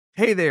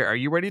Hey there, are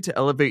you ready to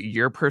elevate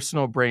your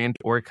personal brand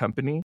or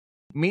company?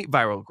 Meet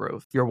Viral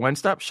Growth, your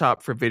one-stop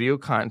shop for video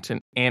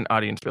content and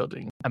audience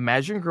building.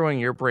 Imagine growing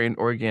your brand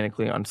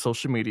organically on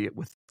social media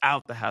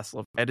without the hassle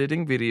of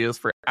editing videos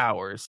for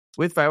hours.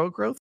 With Viral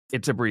Growth,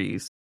 it's a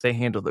breeze. They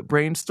handle the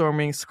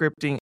brainstorming,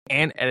 scripting,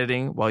 and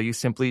editing while you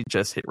simply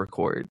just hit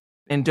record.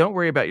 And don't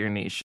worry about your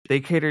niche.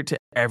 They cater to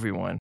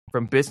everyone,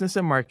 from business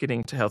and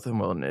marketing to health and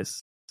wellness.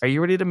 Are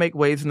you ready to make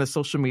waves in the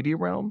social media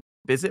realm?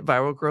 Visit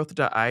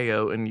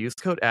viralgrowth.io and use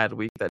code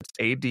ADWEEK, that's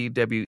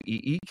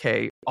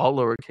ADWEEK, all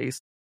lowercase,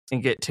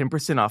 and get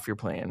 10% off your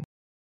plan.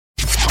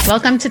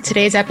 Welcome to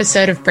today's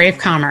episode of Brave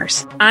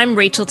Commerce. I'm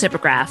Rachel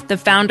Tippegraph, the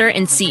founder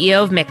and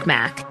CEO of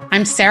Micmac.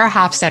 I'm Sarah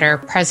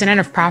Hofstetter,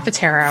 president of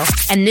Profitero.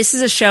 And this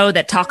is a show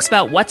that talks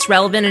about what's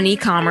relevant in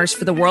e-commerce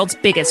for the world's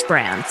biggest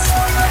brands.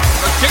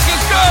 The kick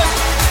is good.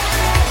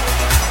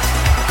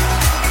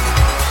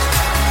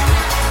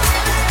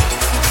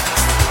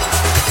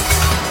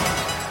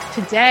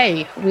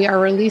 Today, we are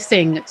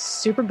releasing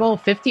Super Bowl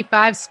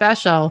 55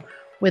 special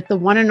with the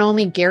one and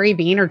only Gary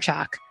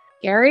Vaynerchuk.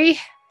 Gary,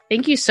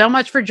 thank you so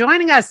much for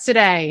joining us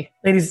today.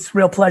 Ladies, it's a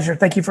real pleasure.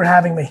 Thank you for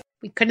having me.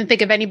 We couldn't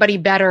think of anybody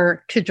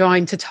better to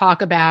join to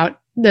talk about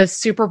the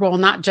Super Bowl,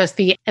 not just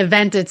the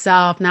event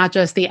itself, not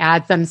just the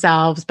ads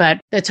themselves,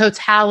 but the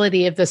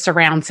totality of the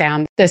surround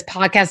sound. This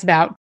podcast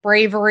about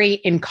bravery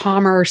in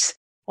commerce.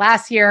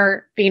 Last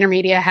year,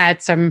 VaynerMedia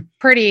had some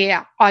pretty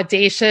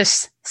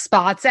audacious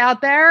spots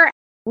out there.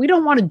 We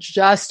don't want to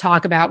just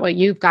talk about what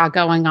you've got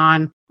going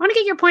on. I want to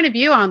get your point of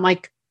view on,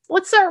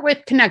 let's start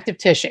with connective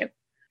tissue.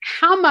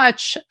 How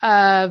much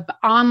of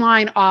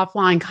online,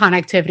 offline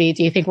connectivity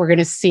do you think we're going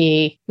to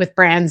see with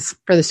brands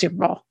for the Super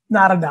Bowl?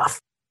 Not enough.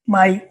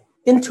 My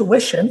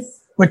intuition,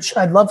 which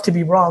I'd love to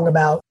be wrong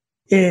about,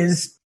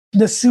 is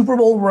the Super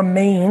Bowl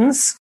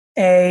remains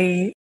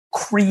a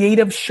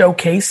creative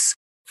showcase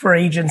for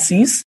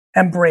agencies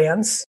and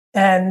brands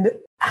and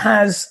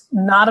has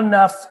not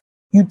enough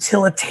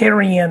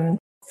utilitarian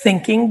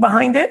thinking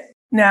behind it.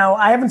 Now,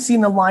 I haven't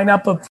seen the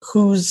lineup of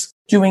who's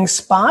doing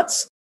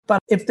spots, but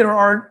if there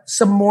are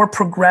some more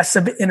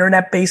progressive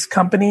internet-based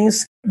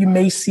companies, you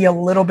may see a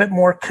little bit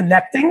more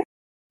connecting.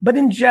 But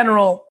in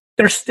general,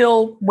 there's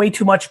still way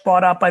too much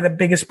bought up by the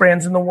biggest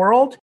brands in the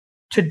world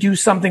to do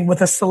something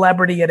with a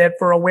celebrity in it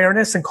for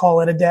awareness and call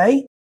it a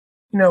day.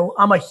 You know,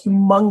 I'm a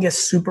humongous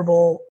Super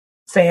Bowl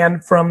fan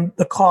from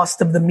the cost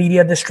of the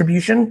media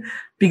distribution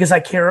because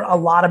I care a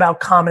lot about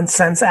common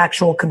sense,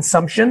 actual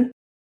consumption,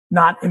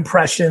 not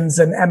impressions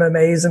and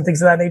MMAs and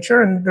things of that nature.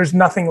 And there's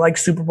nothing like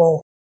Super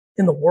Bowl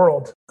in the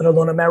world, let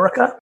alone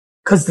America,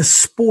 because the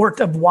sport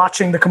of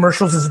watching the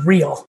commercials is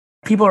real.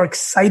 People are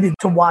excited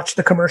to watch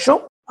the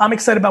commercial. I'm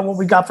excited about what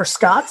we got for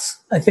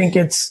Scott's. I think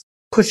it's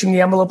pushing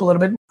the envelope a little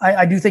bit.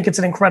 I do think it's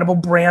an incredible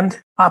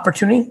brand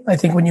opportunity. I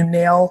think when you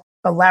nail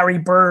a Larry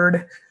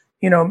Bird,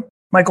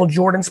 Michael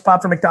Jordan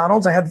spot for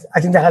McDonald's, I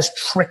think that has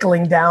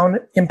trickling down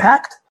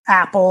impact.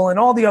 Apple and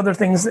all the other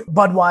things.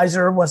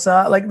 Budweiser was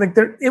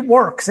it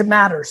works. It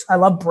matters. I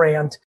love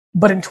brand.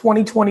 But in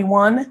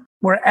 2021,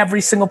 where every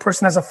single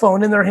person has a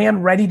phone in their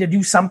hand ready to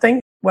do something,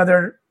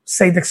 whether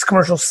say this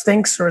commercial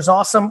stinks or is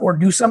awesome or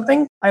do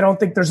something, I don't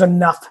think there's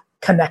enough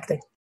connecting.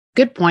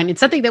 Good point.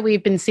 It's something that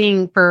we've been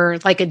seeing for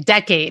a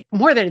decade,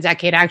 more than a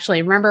decade,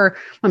 actually. Remember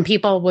when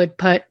people would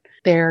put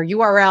their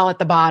URL at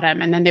the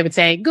bottom and then they would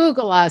say,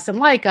 Google us and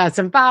like us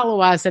and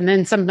follow us and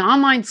then some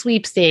online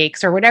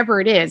sweepstakes or whatever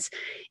it is.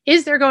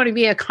 Is there going to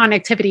be a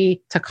connectivity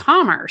to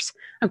commerce?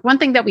 One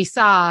thing that we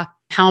saw,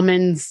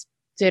 Hellmann's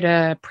did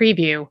a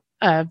preview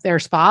of their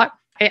spot.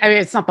 I mean,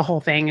 it's not the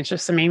whole thing. It's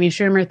just some Amy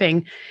Schumer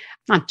thing.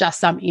 Not just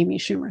some Amy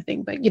Schumer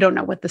thing, but you don't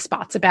know what the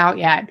spot's about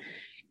yet.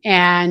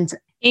 And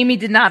Amy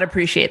did not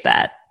appreciate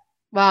that.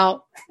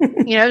 Well,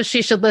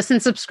 she should listen,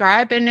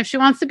 subscribe, and if she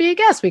wants to be a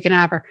guest, we can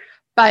have her.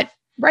 But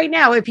right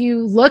now, if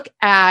you look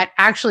at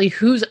actually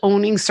who's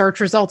owning search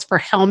results for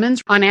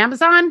Hellmann's on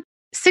Amazon,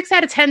 6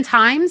 out of 10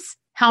 times,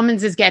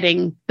 Hellmann's is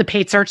getting the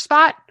paid search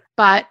spot,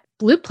 but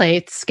Blue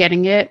Plate's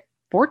getting it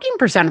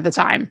 14% of the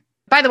time.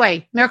 By the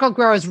way,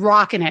 Miracle-Gro is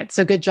rocking it.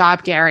 So good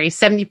job, Gary.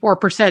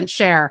 74%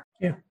 share.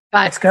 Yeah.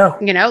 But, let's go.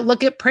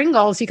 Look at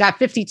Pringles. You got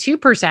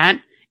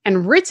 52%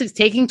 and Ritz is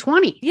taking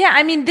 20. Yeah.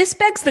 I mean, this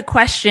begs the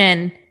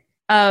question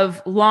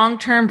of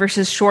long-term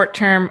versus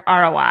short-term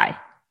ROI.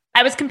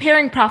 I was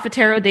comparing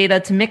Profitero data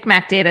to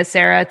Micmac data,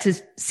 Sarah, to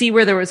see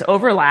where there was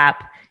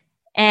overlap.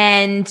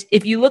 And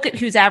if you look at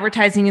who's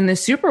advertising in the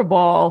Super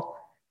Bowl,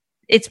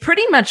 it's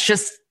pretty much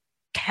just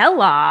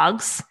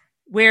Kellogg's,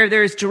 where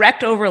there's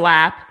direct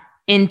overlap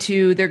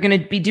into they're going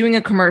to be doing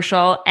a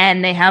commercial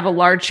and they have a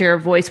large share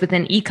of voice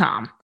within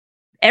e-com.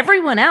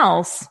 Everyone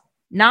else,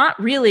 not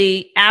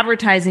really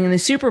advertising in the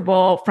Super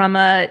Bowl from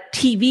a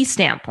TV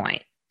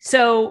standpoint.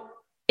 So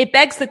it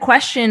begs the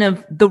question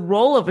of the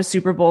role of a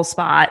Super Bowl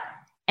spot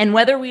and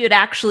whether we would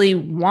actually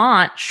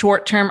want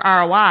short-term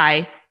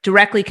ROI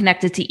directly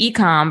connected to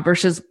e-com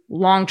versus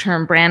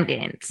long-term brand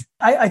gains.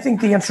 I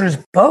think the answer is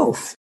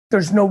both.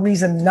 There's no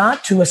reason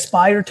not to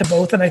aspire to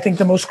both. And I think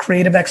the most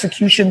creative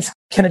executions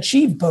can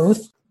achieve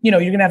both. You're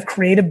going to have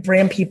creative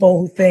brand people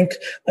who think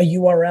a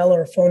URL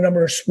or a phone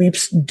number or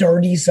sweeps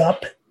dirties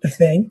up the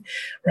thing,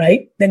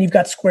 right? Then you've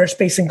got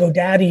Squarespace and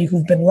GoDaddy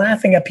who've been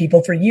laughing at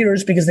people for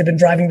years because they've been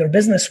driving their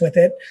business with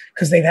it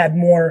because they've had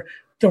more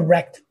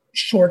direct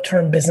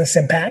short-term business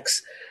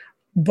impacts.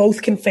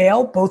 Both can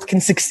fail, both can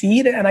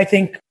succeed. And I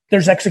think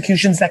there's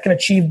executions that can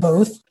achieve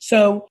both.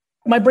 So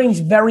my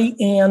brain's very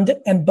and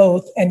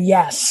both and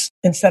yes,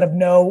 instead of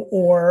no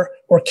or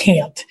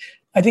can't.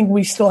 I think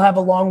we still have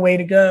a long way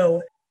to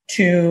go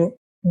to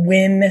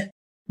win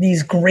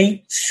these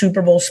great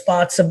Super Bowl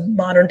spots of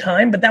modern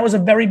time. But that was a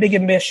very big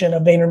ambition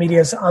of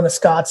VaynerMedia's On the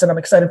Scots, and I'm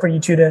excited for you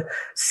two to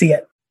see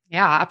it.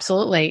 Yeah,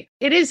 absolutely.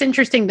 It is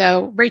interesting,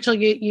 though. Rachel,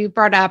 you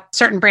brought up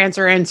certain brands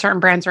are in, certain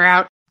brands are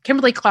out.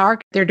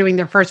 Kimberly-Clark, they're doing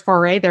their first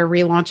foray. They're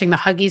relaunching the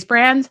Huggies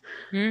brand.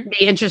 Be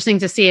interesting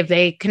to see if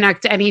they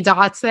connect any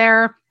dots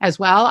there as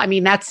well. I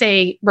mean, that's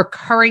a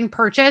recurring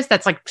purchase.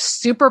 That's like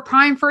super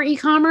prime for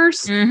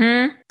e-commerce.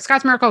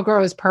 Scotts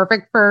Miracle-Gro is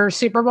perfect for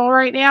Super Bowl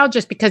right now,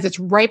 just because it's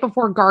right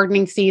before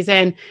gardening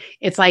season.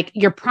 It's like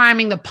you're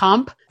priming the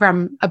pump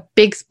from a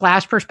big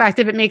splash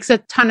perspective. It makes a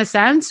ton of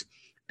sense,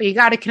 but you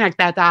got to connect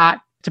that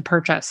dot to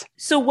purchase.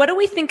 So what do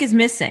we think is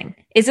missing?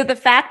 Is it the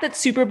fact that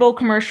Super Bowl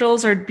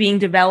commercials are being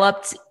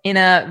developed in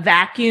a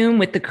vacuum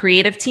with the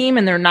creative team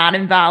and they're not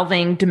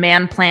involving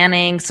demand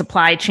planning,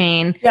 supply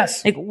chain?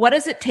 Yes. Like, what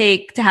does it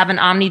take to have an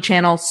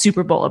omni-channel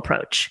Super Bowl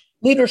approach?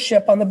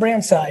 Leadership on the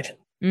brand side,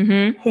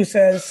 who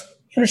says,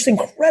 there's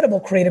incredible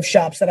creative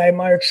shops that I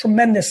admire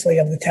tremendously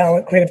of the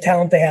creative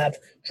talent they have.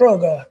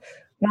 Droga,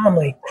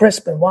 Nomley,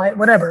 Crispin,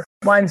 whatever.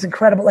 Wine's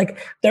incredible. Like,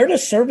 they're the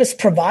service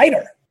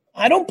provider.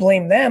 I don't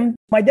blame them.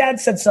 My dad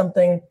said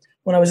something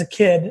when I was a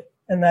kid,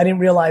 and I didn't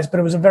realize, but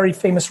it was a very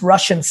famous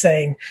Russian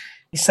saying.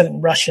 He said it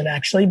in Russian,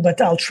 actually, but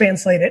I'll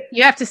translate it.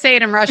 You have to say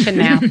it in Russian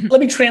now. Let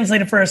me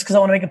translate it first because I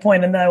want to make a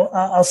point, and then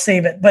I'll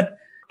save it. But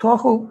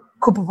Tohu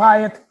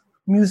Kupuvayat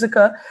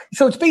Musica.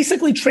 So it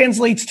basically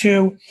translates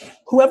to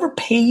whoever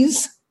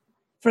pays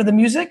for the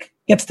music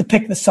gets to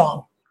pick the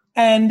song.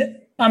 And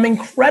I'm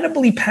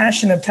incredibly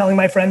passionate of telling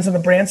my friends on the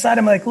brand side,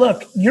 I'm like,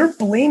 look, you're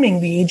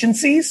blaming the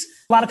agencies.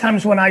 A lot of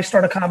times when I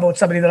start a convo with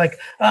somebody, they're like,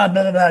 blah,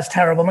 blah, blah, it's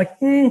terrible. I'm like,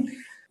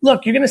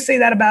 look, you're going to say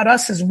that about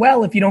us as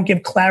well if you don't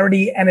give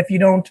clarity and if you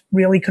don't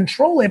really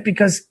control it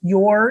because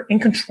you're in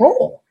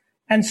control.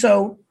 And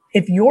so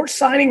if you're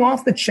signing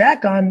off the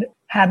check on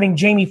having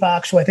Jamie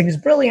Foxx, who I think is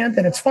brilliant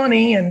and it's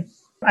funny, and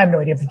I have no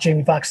idea if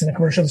Jamie Foxx is in a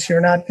commercial this year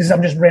or not because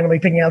I'm just randomly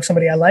picking out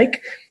somebody I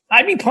like.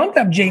 I'd be pumped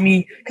up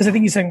Jamie because I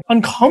think he's an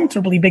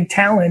uncomfortably big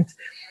talent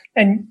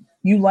and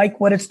you like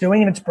what it's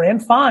doing and it's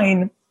brand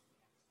fine.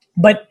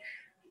 But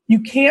you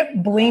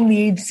can't blame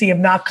the agency of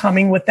not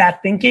coming with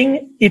that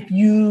thinking if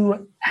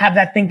you have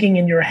that thinking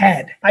in your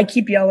head. I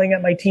keep yelling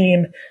at my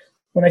team.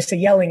 When I say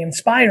yelling,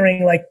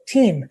 inspiring, like,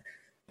 team,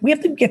 we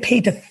have to get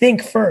paid to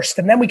think first,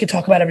 and then we can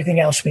talk about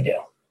everything else we do,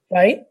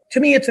 right? To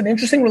me, it's an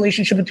interesting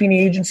relationship between the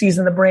agencies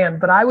and the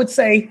brand. But I would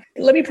say,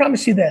 let me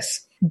promise you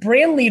this.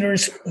 Brand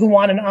leaders who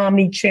want an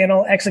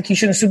omni-channel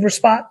execution of super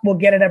spot will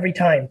get it every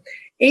time.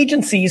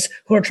 Agencies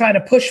who are trying to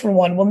push for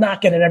one will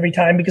not get it every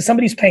time because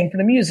somebody's paying for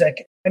the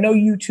music. I know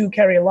you two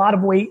carry a lot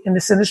of weight in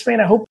this industry,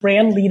 and I hope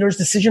brand leaders,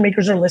 decision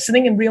makers are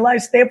listening and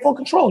realize they have full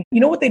control.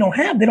 You know what they don't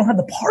have? They don't have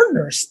the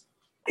partners.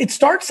 It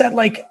starts at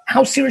like,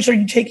 how serious are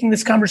you taking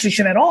this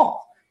conversation at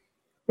all?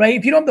 Right?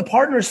 If you don't have the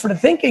partners for the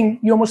thinking,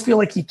 you almost feel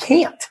like you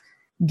can't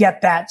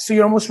get that. So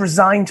you're almost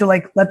resigned to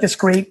like, let this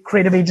great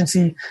creative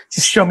agency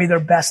just show me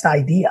their best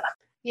idea.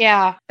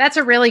 Yeah, that's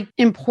a really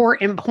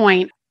important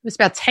point. It was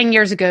about 10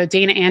 years ago,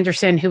 Dana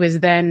Anderson, who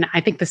was then,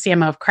 I think, the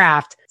CMO of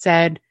Kraft,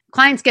 said,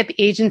 clients get the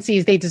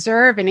agencies they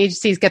deserve and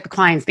agencies get the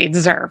clients they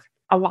deserve.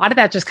 A lot of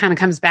that just kind of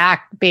comes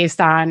back based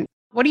on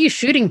what are you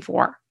shooting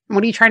for?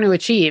 What are you trying to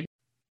achieve?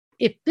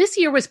 If this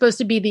year was supposed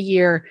to be the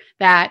year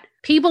that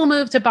people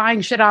move to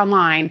buying shit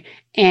online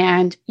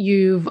and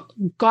you've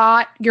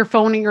got your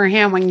phone in your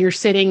hand when you're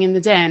sitting in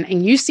the den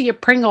and you see a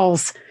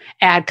Pringles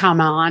ad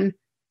come on,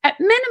 at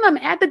minimum,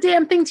 add the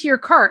damn thing to your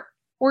cart.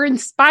 Or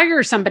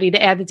inspire somebody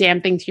to add the damn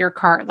thing to your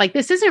cart. Like,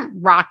 this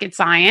isn't rocket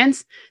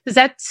science. Does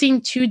that seem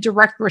too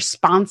direct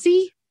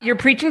responsey? You're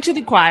preaching to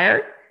the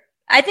choir.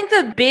 I think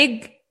the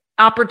big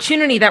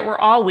opportunity that we're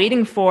all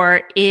waiting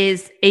for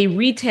is a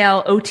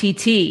retail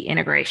OTT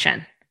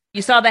integration.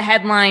 You saw the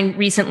headline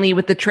recently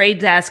with the Trade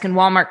Desk and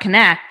Walmart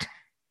Connect,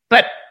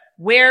 but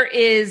where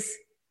is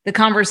the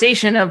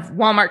conversation of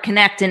Walmart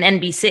Connect and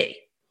NBC?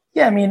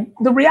 Yeah, I mean,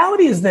 the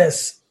reality is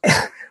this.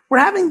 We're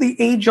having the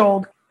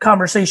age-old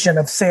conversation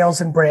of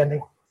sales and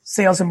branding,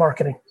 sales and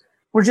marketing.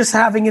 We're just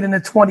having it in a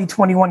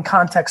 2021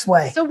 context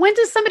way. So when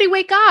does somebody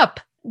wake up?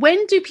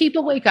 When do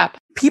people wake up?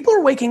 People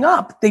are waking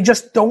up. They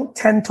just don't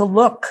tend to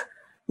look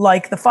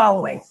like the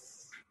following.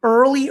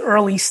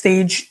 Early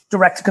stage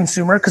direct to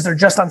consumer because they're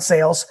just on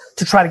sales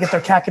to try to get their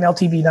CAC and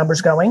LTV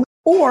numbers going.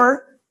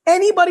 Or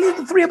anybody that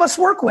the three of us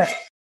work with.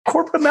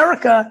 Corporate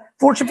America,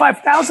 Fortune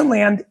 5000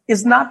 land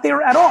is not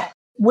there at all.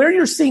 Where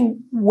you're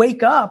seeing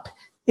wake up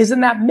is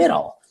in that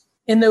middle,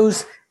 in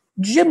those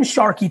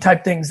Gymsharky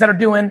type things that are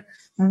doing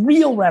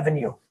real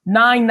revenue,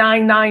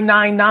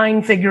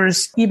 nine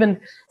figures, even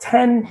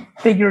 10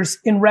 figures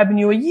in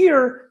revenue a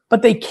year,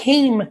 but they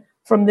came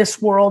from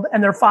this world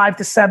and they're 5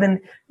 to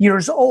 7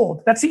 years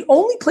old. That's the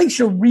only place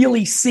you're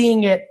really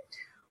seeing it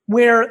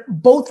where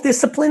both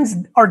disciplines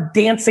are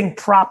dancing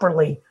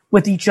properly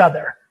with each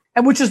other,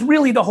 and which is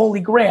really the holy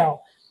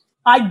grail.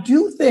 I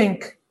do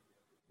think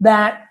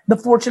that the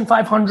Fortune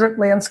 500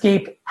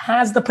 landscape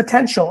has the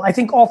potential. I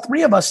think all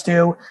three of us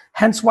do,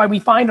 hence why we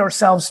find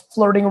ourselves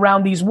flirting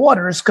around these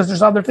waters, because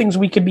there's other things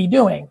we could be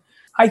doing.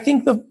 I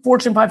think the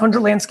Fortune 500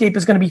 landscape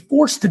is going to be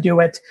forced to do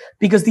it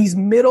because these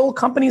middle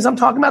companies I'm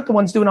talking about, the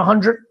ones doing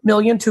 100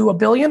 million to $1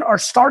 billion, are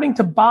starting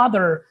to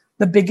bother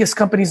the biggest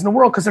companies in the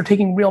world because they're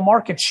taking real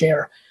market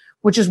share,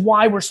 which is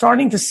why we're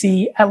starting to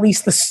see at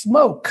least the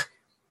smoke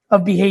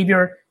of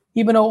behavior,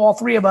 even though all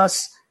three of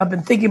us have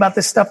been thinking about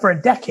this stuff for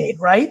a decade,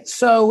 right?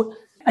 So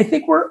I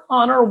think we're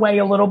on our way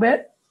a little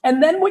bit.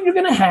 And then what you're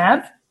going to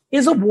have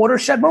is a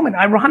watershed moment.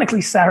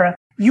 Ironically, Sarah,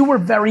 you were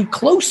very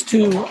close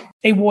to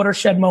a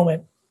watershed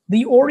moment.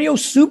 The Oreo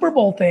Super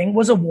Bowl thing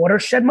was a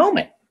watershed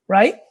moment,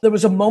 right? There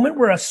was a moment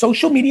where a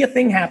social media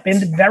thing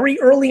happened very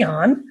early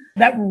on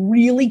that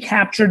really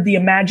captured the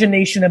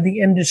imagination of the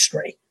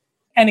industry.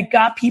 And it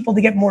got people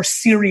to get more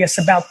serious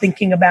about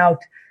thinking about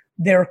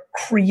their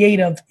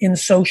creative in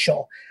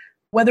social.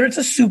 Whether it's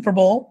a Super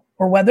Bowl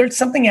or whether it's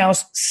something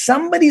else,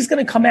 somebody's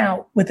going to come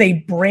out with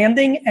a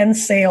branding and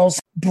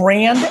sales,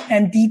 brand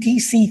and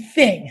DTC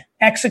thing,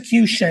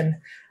 execution,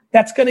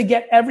 that's going to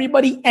get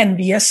everybody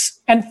envious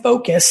and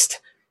focused.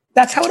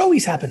 That's how it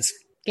always happens.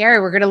 Gary,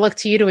 we're going to look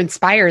to you to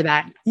inspire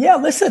that. Yeah,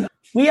 listen,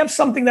 we have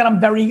something that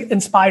I'm very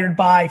inspired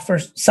by for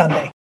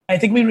Sunday. I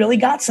think we really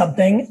got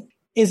something.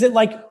 Is it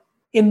like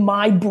in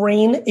my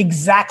brain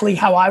exactly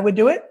how I would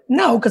do it?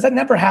 No, because that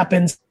never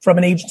happens from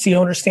an agency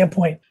owner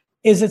standpoint.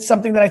 Is it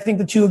something that I think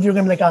the two of you are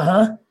going to be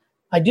like,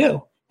 I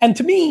do. And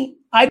to me,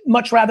 I'd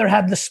much rather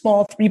have the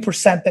small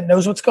 3% that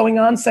knows what's going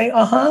on say,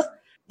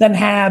 than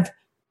have,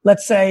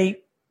 let's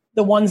say,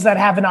 the ones that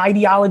have an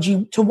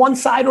ideology to one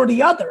side or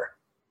the other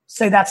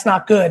say that's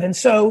not good. And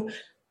so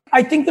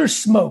I think there's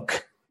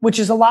smoke, which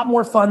is a lot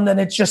more fun than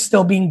it's just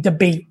still being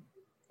debate.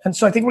 And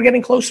so I think we're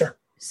getting closer.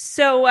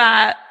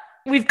 So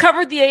we've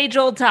covered the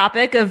age-old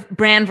topic of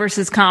brand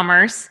versus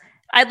commerce.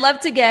 I'd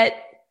love to get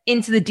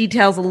into the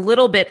details a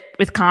little bit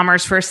with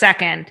commerce for a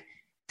second.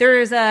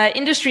 There's an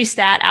industry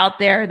stat out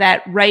there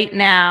that right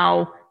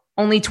now,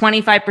 only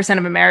 25%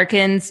 of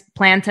Americans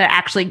plan to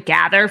actually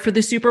gather for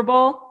the Super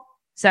Bowl.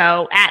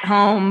 So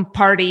at-home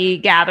party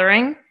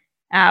gathering,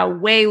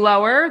 way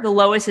lower, the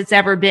lowest it's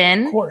ever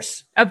been.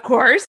 Of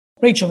course.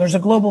 Rachel, there's a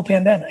global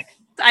pandemic.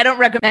 I don't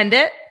recommend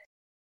it.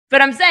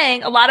 But I'm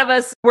saying a lot of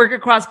us work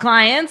across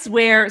clients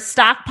where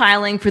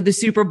stockpiling for the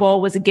Super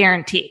Bowl was a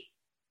guarantee.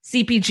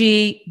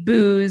 CPG,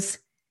 booze.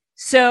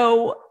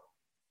 So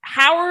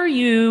how are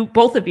you,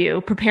 both of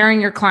you,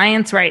 preparing your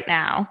clients right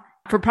now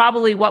for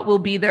probably what will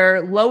be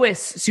their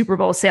lowest Super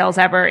Bowl sales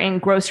ever in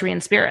grocery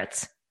and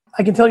spirits?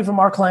 I can tell you from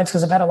our clients,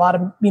 because I've had a lot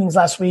of meetings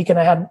last week and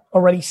I had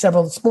already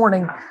several this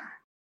morning,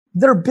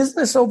 their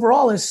business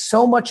overall is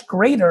so much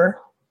greater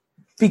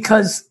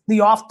because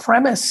the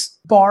off-premise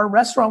bar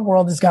restaurant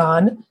world is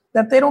gone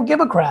that they don't give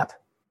a crap.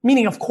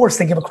 Meaning, of course,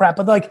 they give a crap,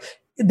 but like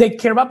they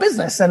care about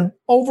business and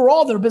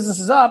overall their business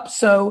is up.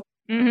 So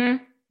the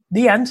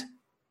end.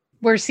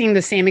 We're seeing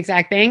the same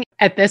exact thing.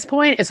 At this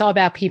point, it's all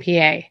about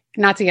PPA.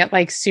 Not to get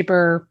like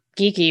super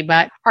geeky,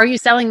 but are you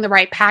selling the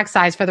right pack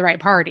size for the right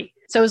party?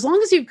 So as long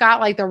as you've got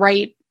like the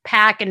right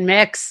pack and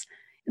mix,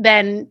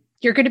 then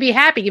you're going to be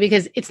happy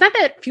because it's not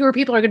that fewer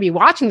people are going to be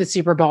watching the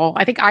Super Bowl.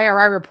 I think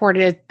IRI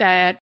reported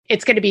that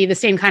it's going to be the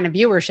same kind of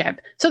viewership.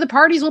 So the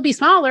parties will be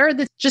smaller.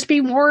 There'll just be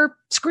more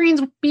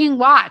screens being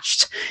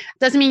watched.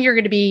 Doesn't mean you're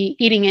going to be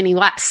eating any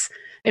less.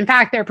 In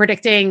fact, they're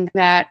predicting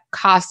that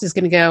cost is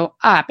going to go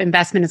up.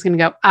 Investment is going to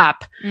go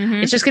up.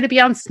 It's just going to be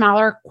on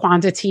smaller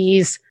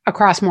quantities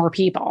across more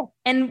people.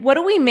 And what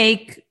do we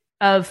make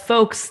of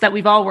folks that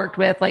we've all worked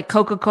with, like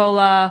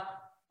Coca-Cola,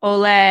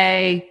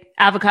 Olay,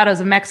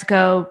 Avocados of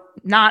Mexico,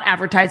 not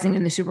advertising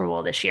in the Super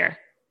Bowl this year?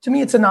 To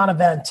me, it's a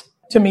non-event.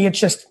 To me, it's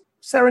just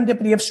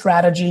serendipity of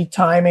strategy,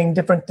 timing,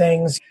 different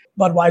things.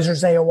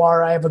 Budweiser's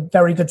AOR, I have a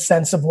very good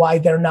sense of why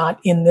they're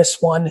not in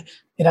this one.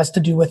 It has to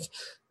do with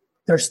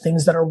there's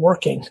things that are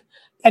working.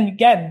 And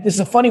again, this is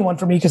a funny one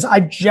for me because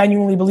I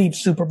genuinely believe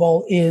Super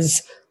Bowl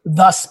is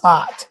the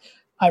spot.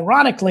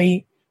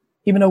 Ironically,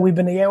 even though we've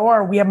been the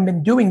AOR, we haven't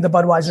been doing the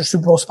Budweiser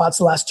Super Bowl spots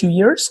the last 2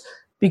 years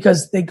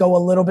because they go a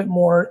little bit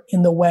more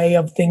in the way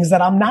of things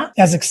that I'm not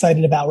as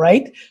excited about,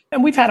 right?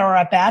 And we've had our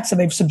at-bats and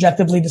they've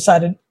subjectively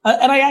decided,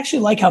 and I actually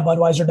like how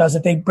Budweiser does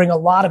it. They bring a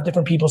lot of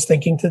different people's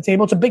thinking to the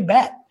table. It's a big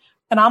bet.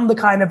 And I'm the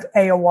kind of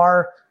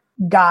AOR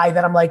guy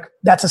that I'm like,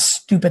 that's a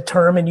stupid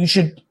term and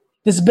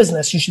this is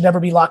business. You should never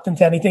be locked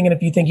into anything. And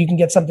if you think you can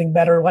get something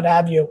better, what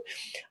have you.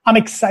 I'm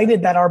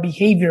excited that our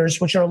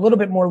behaviors, which are a little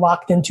bit more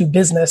locked into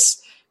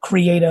business,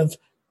 creative,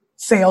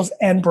 sales,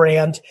 and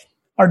brand,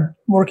 are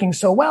working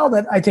so well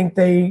that I think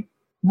they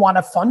want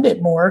to fund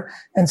it more.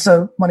 And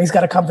so money's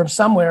got to come from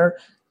somewhere.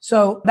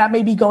 So that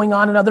may be going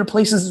on in other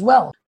places as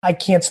well. I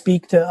can't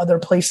speak to other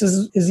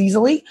places as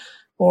easily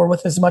or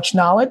with as much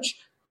knowledge.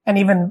 And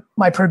even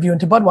my purview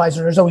into Budweiser,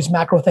 there's always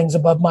macro things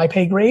above my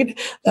pay grade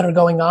that are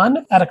going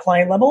on at a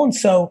client level. And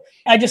so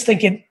I just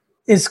think it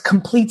is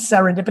complete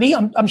serendipity.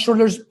 I'm sure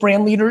there's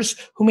brand leaders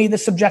who made the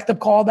subjective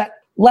call that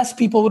less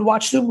people would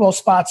watch Super Bowl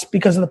spots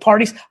because of the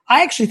parties.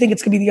 I actually think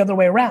it's going to be the other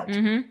way around.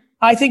 Mm-hmm.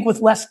 I think with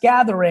less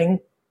gathering,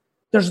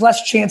 there's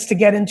less chance to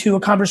get into a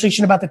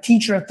conversation about the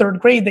teacher at third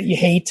grade that you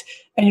hate,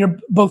 and you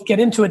both get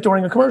into it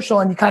during a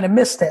commercial and you kind of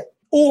missed it.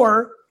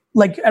 Or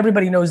like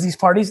everybody knows these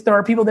parties, there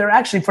are people there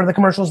actually for the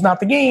commercials,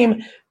 not the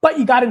game, but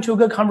you got into a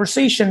good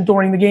conversation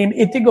during the game.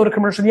 It did go to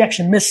commercial. You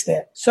actually missed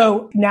it.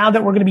 So now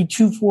that we're going to be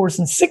 2 4s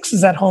and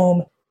 6s at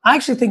home, I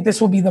actually think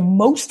this will be the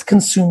most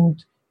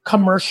consumed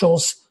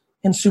commercials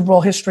in Super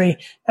Bowl history.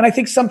 And I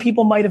think some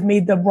people might have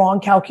made the wrong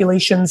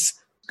calculations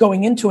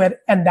going into it,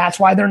 and that's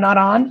why they're not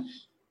on.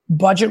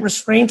 Budget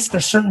restraints.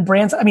 There's certain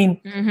brands. I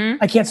mean,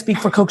 I can't speak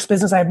for Coke's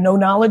business. I have no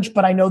knowledge,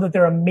 but I know that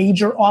they're a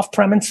major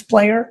off-premise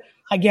player.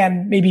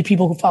 Again, maybe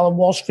people who follow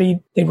Wall Street,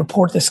 they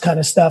report this kind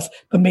of stuff,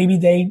 but maybe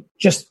they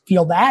just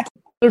feel that.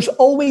 There's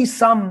always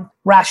some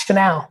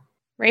rationale.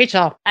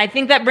 Rachel. I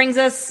think that brings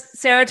us,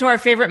 Sarah, to our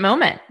favorite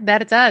moment.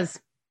 That it does.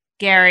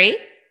 Gary,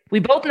 we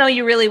both know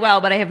you really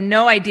well, but I have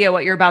no idea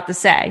what you're about to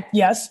say.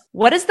 Yes.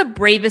 What is the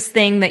bravest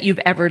thing that you've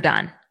ever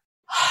done?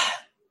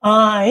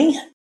 I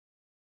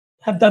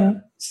have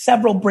done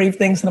several brave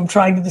things, and I'm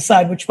trying to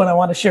decide which one I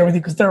want to share with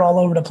you because they're all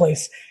over the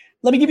place.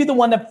 Let me give you the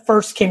one that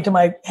first came to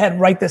my head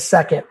right this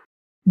second.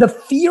 The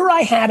fear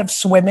I had of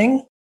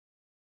swimming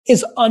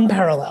is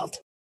unparalleled.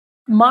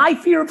 My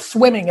fear of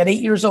swimming at 8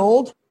 years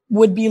old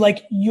would be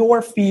like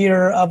your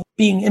fear of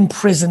being in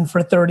prison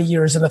for 30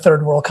 years in a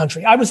third world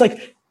country. I was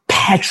like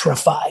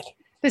petrified.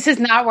 This is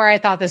not where I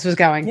thought this was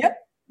going.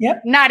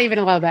 Yep. Not even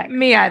a little bit.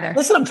 Me either.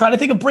 Listen, I'm trying to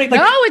think of brave.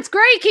 No, it's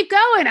great. Keep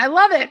going. I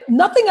love it.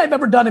 Nothing I've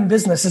ever done in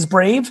business is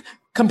brave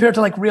compared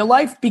to like real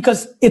life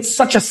because it's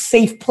such a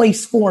safe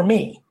place for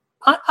me.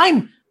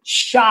 I'm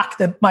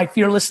shocked at my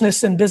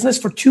fearlessness in business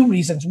for 2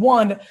 reasons.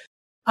 One,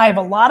 I have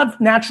a lot of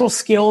natural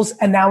skills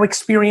and now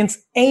experience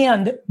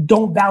and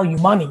don't value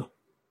money.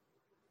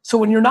 So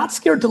when you're not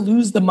scared to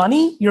lose the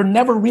money, you're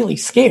never really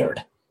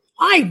scared.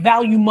 I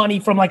value money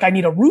from like I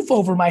need a roof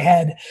over my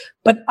head,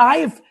 but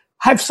I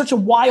have such a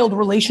wild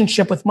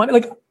relationship with money.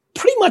 Like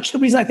pretty much the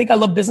reason I think I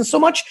love business so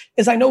much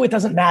is I know it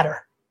doesn't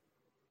matter,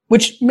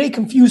 which may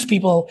confuse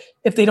people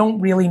if they don't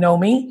really know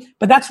me.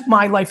 But that's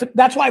my life.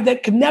 That's why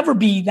that could never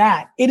be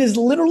that. It is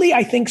literally,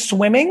 I think,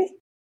 swimming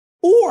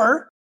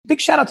or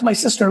big shout out to my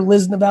sister,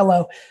 Liz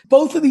Novello.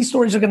 Both of these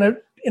stories are going to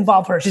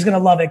involve her. She's going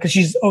to love it because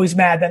she's always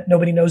mad that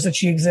nobody knows that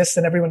she exists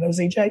and everyone knows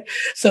AJ.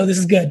 So this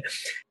is good.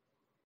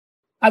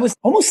 I was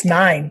almost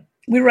 9.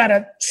 We were at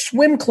a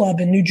swim club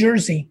in New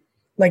Jersey,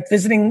 like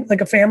visiting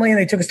like a family, and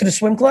they took us to the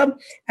swim club.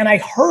 And I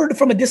heard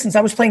from a distance,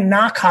 I was playing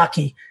knock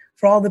hockey.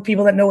 For all the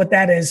people that know what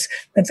that is,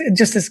 that's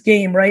just this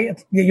game,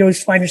 right? You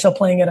always find yourself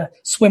playing at a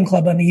swim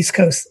club on the East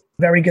Coast.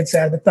 Very good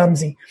side, the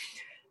thumbsy.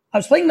 I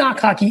was playing knock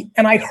hockey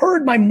and I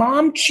heard my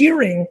mom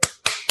cheering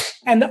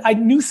and I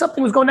knew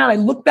something was going on. I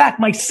looked back,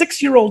 my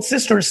 6-year-old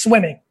sister is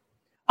swimming.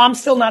 I'm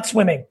still not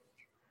swimming.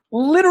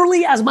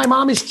 Literally, as my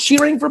mom is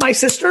cheering for my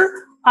sister,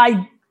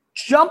 I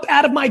jump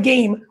out of my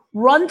game,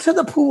 run to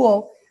the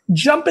pool,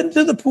 jump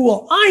into the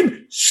pool.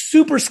 I'm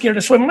super scared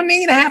to swim. I'm an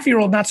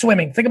 8.5-year-old not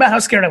swimming. Think about how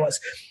scared I was.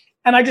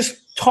 And I just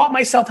taught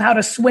myself how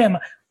to swim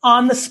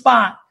on the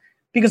spot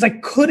because I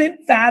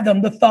couldn't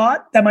fathom the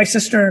thought that my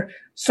sister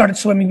started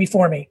swimming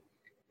before me.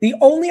 The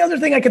only other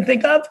thing I can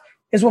think of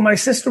is when my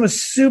sister was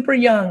super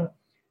young.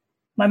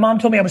 My mom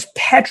told me I was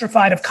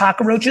petrified of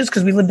cockroaches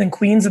because we lived in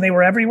Queens and they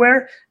were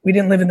everywhere. We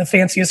didn't live in the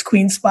fanciest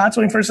Queens spots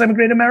when we first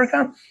immigrated to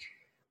America.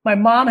 My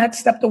mom had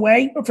stepped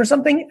away for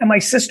something and my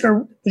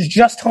sister was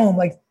just home,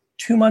 like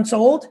 2 months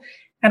old,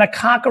 and a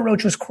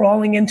cockroach was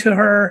crawling into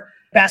her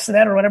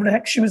bassinet or whatever the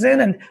heck she was in.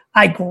 And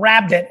I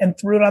grabbed it and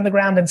threw it on the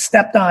ground and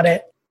stepped on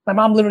it. My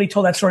mom literally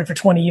told that story for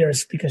 20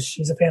 years because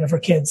she's a fan of her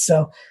kids.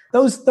 So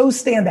those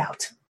stand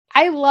out.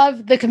 I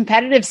love the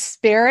competitive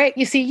spirit.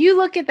 You see, you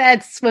look at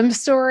that swim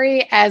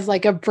story as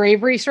like a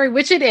bravery story,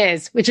 which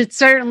it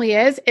certainly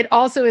is. It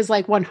also is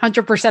like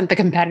 100% the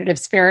competitive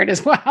spirit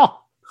as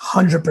well.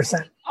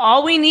 100%.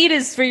 All we need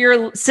is for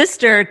your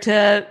sister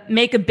to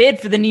make a bid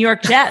for the New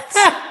York Jets.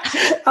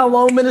 I'll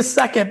owe him in a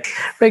second.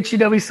 Makes you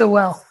know me so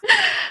well.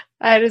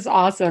 That is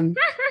awesome.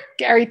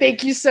 Gary,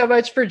 thank you so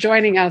much for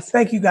joining us.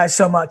 Thank you guys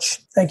so much.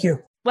 Thank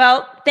you.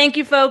 Well, thank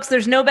you, folks.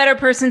 There's no better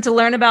person to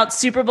learn about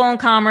Super Bowl and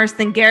commerce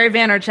than Gary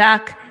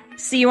Vaynerchuk.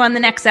 See you on the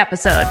next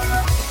episode.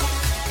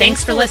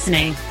 Thanks for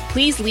listening.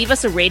 Please leave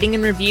us a rating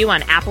and review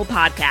on Apple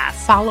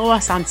Podcasts. Follow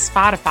us on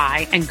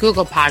Spotify and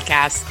Google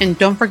Podcasts. And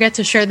don't forget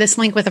to share this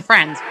link with a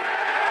friend.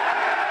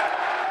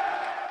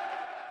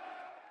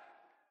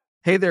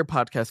 Hey there,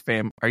 podcast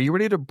fam. Are you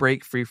ready to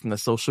break free from the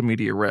social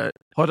media rut?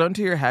 Hold on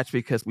to your hatch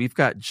because we've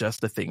got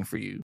just the thing for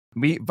you.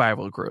 Meet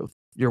Viral Growth,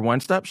 your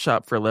one-stop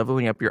shop for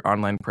leveling up your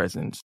online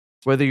presence.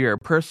 Whether you're a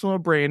personal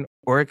brand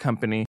or a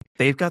company,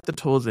 they've got the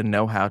tools and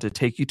know-how to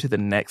take you to the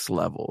next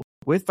level.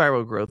 With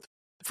Viral Growth,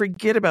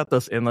 Forget about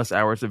those endless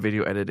hours of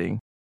video editing.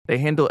 They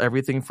handle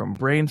everything from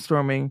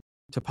brainstorming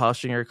to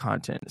polishing your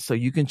content, so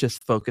you can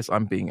just focus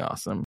on being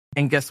awesome.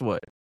 And guess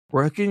what?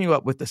 We're hooking you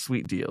up with a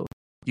sweet deal.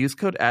 Use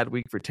code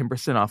ADWEEK for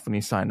 10% off when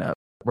you sign up.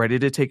 Ready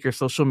to take your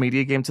social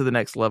media game to the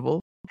next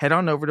level? Head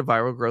on over to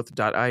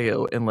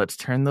viralgrowth.io and let's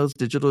turn those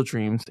digital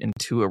dreams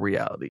into a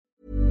reality.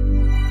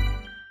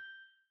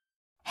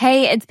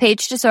 Hey, it's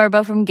Paige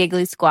DeSorbo from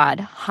Giggly Squad.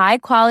 High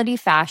quality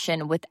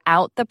fashion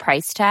without the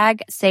price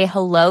tag. Say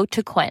hello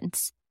to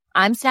Quince.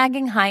 I'm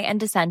snagging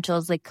high-end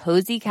essentials like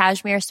cozy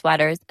cashmere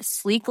sweaters,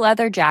 sleek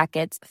leather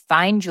jackets,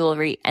 fine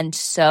jewelry, and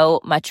so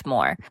much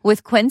more.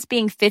 With Quince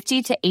being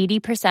 50 to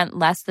 80%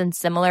 less than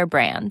similar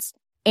brands.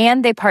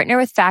 And they partner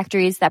with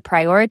factories that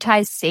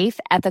prioritize safe,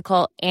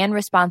 ethical, and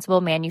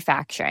responsible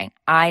manufacturing.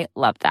 I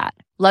love that.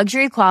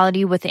 Luxury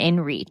quality within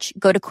reach.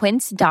 Go to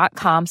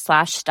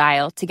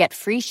quince.com/style to get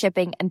free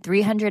shipping and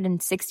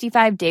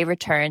 365-day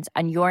returns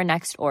on your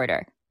next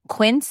order.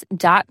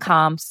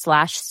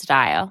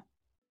 Quince.com/style.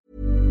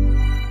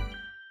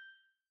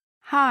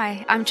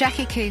 Hi, I'm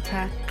Jackie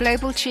Cooper,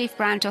 Global Chief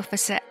Brand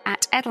Officer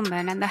at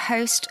Edelman and the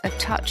host of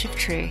Touch of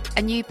Truth,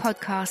 a new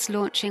podcast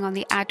launching on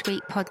the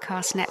Adweek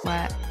Podcast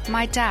Network.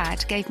 My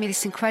dad gave me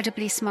this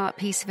incredibly smart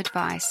piece of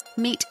advice: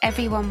 meet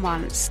everyone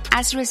once.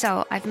 As a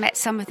result, I've met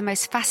some of the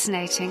most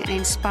fascinating and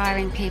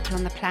inspiring people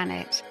on the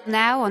planet.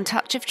 Now on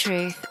Touch of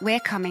Truth,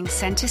 we're coming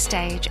center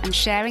stage and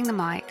sharing the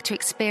mic to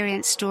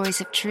experience stories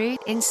of truth,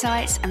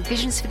 insights, and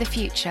visions for the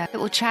future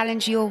that will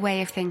challenge your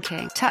way of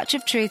thinking. Touch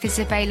of Truth is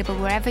available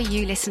wherever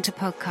you listen to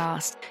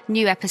podcasts.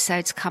 New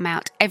episodes come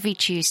out every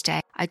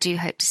Tuesday. I do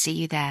hope to see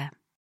you there.